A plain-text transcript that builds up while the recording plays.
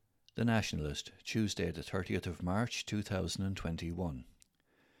The Nationalist, Tuesday the 30th of March 2021.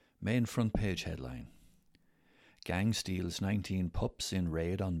 Main front page headline. Gang steals 19 pups in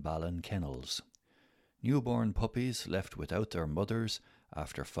raid on Ballin kennels. Newborn puppies left without their mothers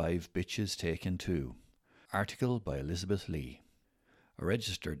after 5 bitches taken too. Article by Elizabeth Lee. A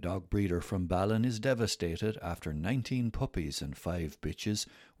registered dog breeder from Ballin is devastated after 19 puppies and 5 bitches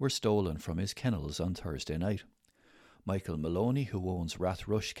were stolen from his kennels on Thursday night. Michael Maloney, who owns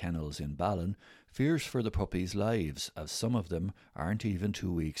Rathrush Kennels in Ballin, fears for the puppies' lives, as some of them aren't even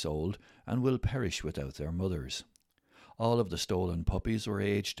 2 weeks old and will perish without their mothers. All of the stolen puppies were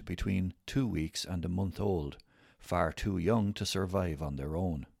aged between 2 weeks and a month old, far too young to survive on their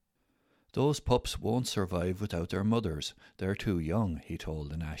own. Those pups won't survive without their mothers, they're too young, he told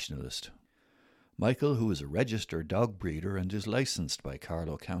The Nationalist. Michael, who is a registered dog breeder and is licensed by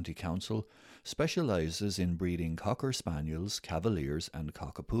Carlow County Council, specialises in breeding Cocker Spaniels, Cavaliers and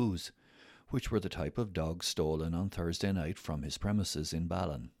Cockapoos, which were the type of dogs stolen on Thursday night from his premises in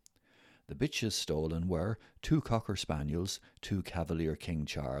Ballin. The bitches stolen were 2 Cocker Spaniels, 2 Cavalier King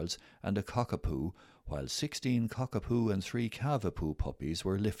Charles and a Cockapoo, while 16 Cockapoo and 3 Cavapoo puppies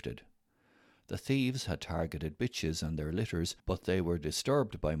were lifted. The thieves had targeted bitches and their litters, but they were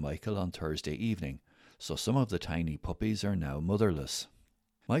disturbed by Michael on Thursday evening, so some of the tiny puppies are now motherless.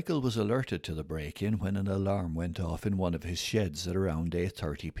 Michael was alerted to the break-in when an alarm went off in one of his sheds at around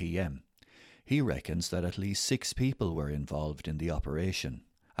 8:30 p.m. He reckons that at least 6 people were involved in the operation.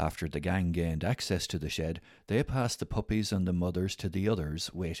 After the gang gained access to the shed, they passed the puppies and the mothers to the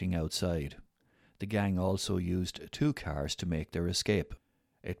others waiting outside. The gang also used 2 cars to make their escape.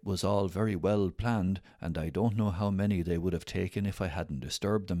 It was all very well planned, and I don't know how many they would have taken if I hadn't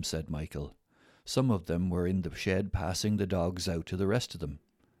disturbed them, said Michael. Some of them were in the shed passing the dogs out to the rest of them.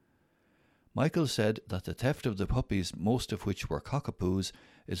 Michael said that the theft of the puppies, most of which were Cockapoos,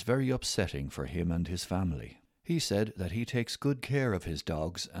 is very upsetting for him and his family. He said that he takes good care of his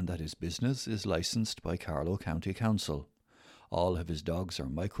dogs and that his business is licensed by Carlow County Council. All of his dogs are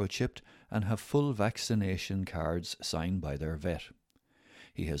microchipped and have full vaccination cards signed by their vet.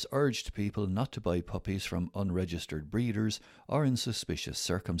 He has urged people not to buy puppies from unregistered breeders or in suspicious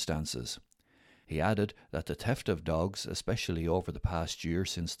circumstances. He added that the theft of dogs, especially over the past year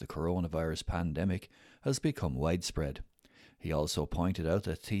since the coronavirus pandemic, has become widespread. He also pointed out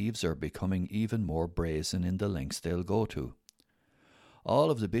that thieves are becoming even more brazen in the lengths they'll go to.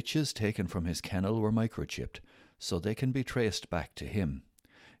 All of the bitches taken from his kennel were microchipped, so they can be traced back to him.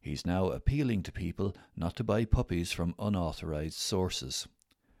 He's now appealing to people not to buy puppies from unauthorized sources.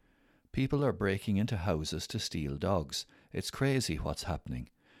 People are breaking into houses to steal dogs. It's crazy what's happening.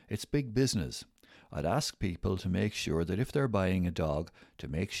 It's big business. I'd ask people to make sure that if they're buying a dog, to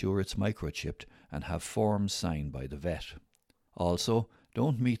make sure it's microchipped and have forms signed by the vet. Also,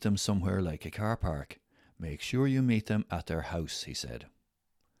 don't meet them somewhere like a car park. Make sure you meet them at their house, he said.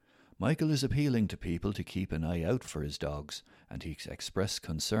 Michael is appealing to people to keep an eye out for his dogs, and he expressed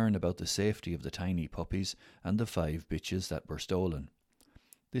concern about the safety of the tiny puppies and the 5 bitches that were stolen.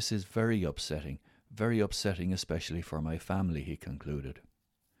 This is very upsetting especially for my family, he concluded.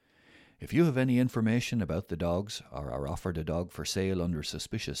 If you have any information about the dogs or are offered a dog for sale under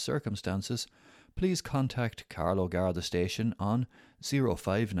suspicious circumstances, please contact Carlow Garda Station on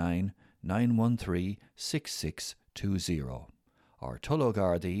 059 913 6620 or Tullow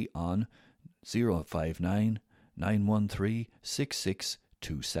Gardaí on 059 913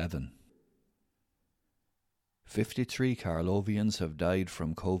 6627. 53 Carlovians have died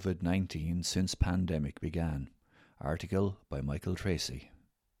from COVID-19 since pandemic began. Article by Michael Tracy.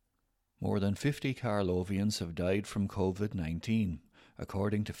 More than 50 Carlovians have died from COVID-19,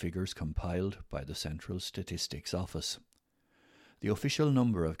 according to figures compiled by the Central Statistics Office. The official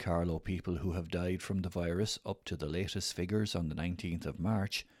number of Carlow people who have died from the virus up to the latest figures on the 19th of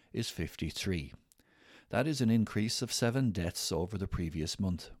March is 53. That is an increase of 7 deaths over the previous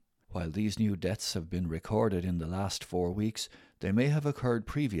month. While these new deaths have been recorded in the last 4 weeks, they may have occurred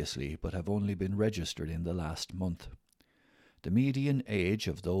previously but have only been registered in the last month. The median age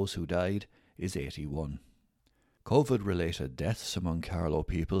of those who died is 81. COVID-related deaths among Carlow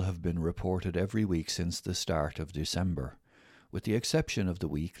people have been reported every week since the start of December, with the exception of the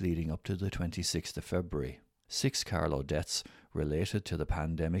week leading up to the 26th of February. 6 Carlow deaths related to the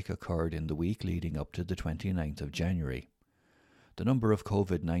pandemic occurred in the week leading up to the 29th of January. The number of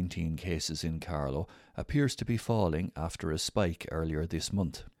COVID-19 cases in Carlow appears to be falling after a spike earlier this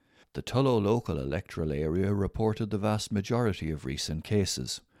month. The Tullow local electoral area reported the vast majority of recent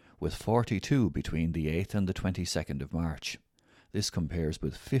cases, with 42 between the 8th and the 22nd of March. This compares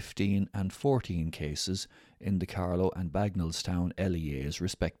with 15 and 14 cases in the Carlow and Bagnallstown LEAs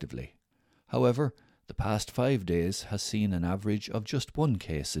respectively. However, the past 5 days has seen an average of just 1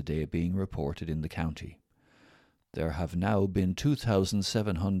 case a day being reported in the county. There have now been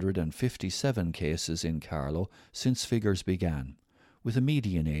 2,757 cases in Carlow since figures began, with a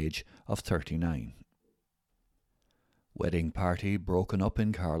median age of 39. Wedding party broken up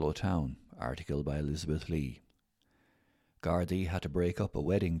in Carlow town, article by Elizabeth Lee. Gardaí had to break up a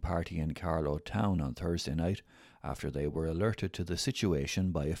wedding party in Carlow town on Thursday night after they were alerted to the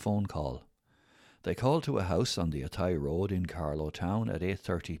situation by a phone call. They called to a house on the Athy Road in Carlow town at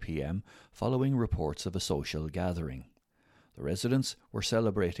 8:30 p.m. following reports of a social gathering. The residents were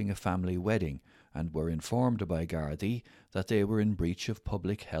celebrating a family wedding and were informed by Gardaí that they were in breach of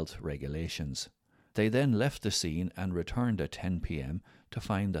public health regulations. They then left the scene and returned at 10 p.m. to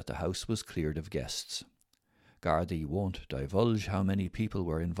find that the house was cleared of guests. Gardaí won't divulge how many people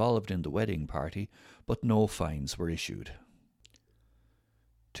were involved in the wedding party, but no fines were issued.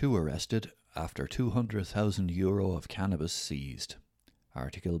 2 arrested after €200,000 of cannabis seized.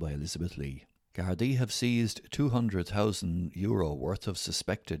 Article by Elizabeth Lee. Gardaí have seized €200,000 worth of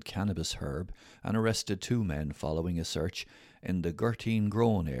suspected cannabis herb and arrested 2 men following a search in the Gurteen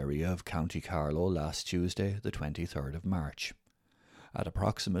Grown area of County Carlow last Tuesday, the 23rd of March. At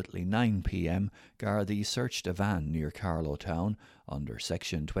approximately 9 p.m, Gardaí searched a van near Carlow town under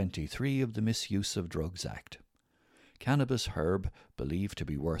Section 23 of the Misuse of Drugs Act. Cannabis herb believed to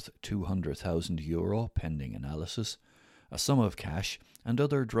be worth €200,000 pending analysis, a sum of cash and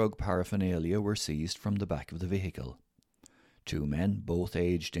other drug paraphernalia were seized from the back of the vehicle. 2 men, both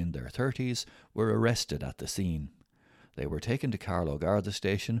aged in their 30s, were arrested at the scene. They were taken to Carlow Garda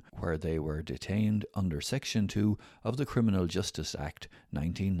Station, where they were detained under Section 2 of the Criminal Justice Act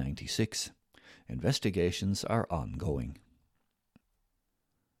 1996. Investigations are ongoing.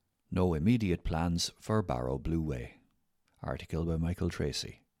 No immediate plans for Barrow Blue Way. Article by Michael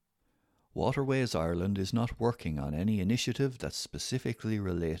Tracy. Waterways Ireland is not working on any initiative that's specifically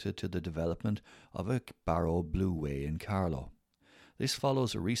related to the development of a Barrow Blue Way in Carlow. This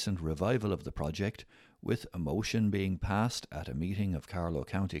follows a recent revival of the project, with a motion being passed at a meeting of Carlow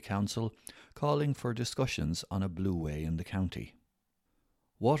County Council calling for discussions on a blue way in the county.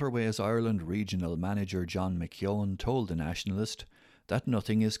 Waterways Ireland Regional Manager John McKeown told The Nationalist that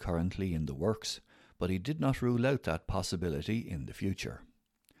nothing is currently in the works, but he did not rule out that possibility in the future.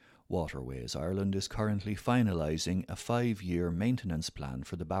 Waterways Ireland is currently finalising a 5-year maintenance plan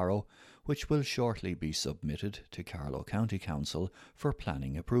for the Barrow, which will shortly be submitted to Carlow County Council for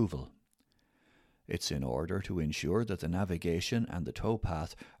planning approval. It's in order to ensure that the navigation and the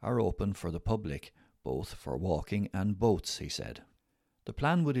towpath are open for the public, both for walking and boats, he said. The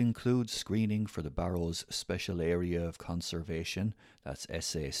plan would include screening for the Barrow's Special Area of Conservation, that's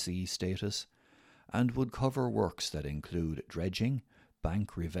SAC status, and would cover works that include dredging,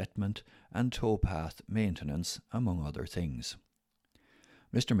 bank revetment and towpath maintenance, among other things.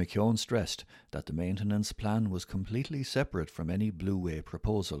 Mr McKeown stressed that the maintenance plan was completely separate from any Blue Way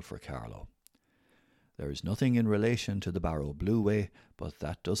proposal for Carlow. There is nothing in relation to the Barrow Blue Way, but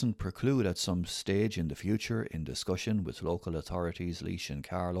that doesn't preclude at some stage in the future, in discussion with local authorities Laois and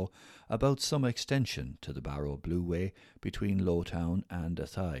Carlow, about some extension to the Barrow Blue Way between Lowtown and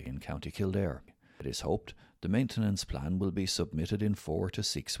Athy in County Kildare. It is hoped the maintenance plan will be submitted in 4 to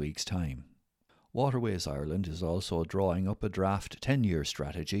 6 weeks' time. Waterways Ireland is also drawing up a draft 10-year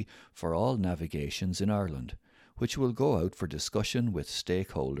strategy for all navigations in Ireland, which will go out for discussion with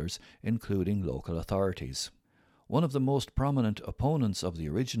stakeholders, including local authorities. One of the most prominent opponents of the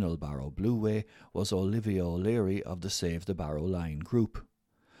original Barrow Blue Way was Olivia O'Leary of the Save the Barrow Line group.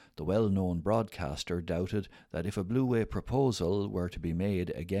 The well-known broadcaster doubted that if a Blue Way proposal were to be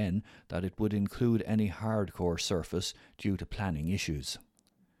made again, that it would include any hardcore surface due to planning issues.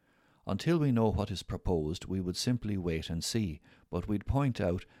 Until we know what is proposed, we would simply wait and see, but we'd point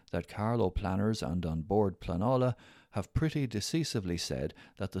out that Carlow planners and on board Planola have pretty decisively said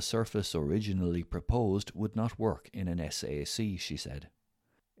that the surface originally proposed would not work in an SAC, she said.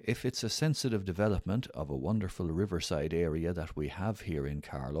 If it's a sensitive development of a wonderful riverside area that we have here in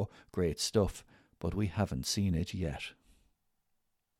Carlow, great stuff, but we haven't seen it yet.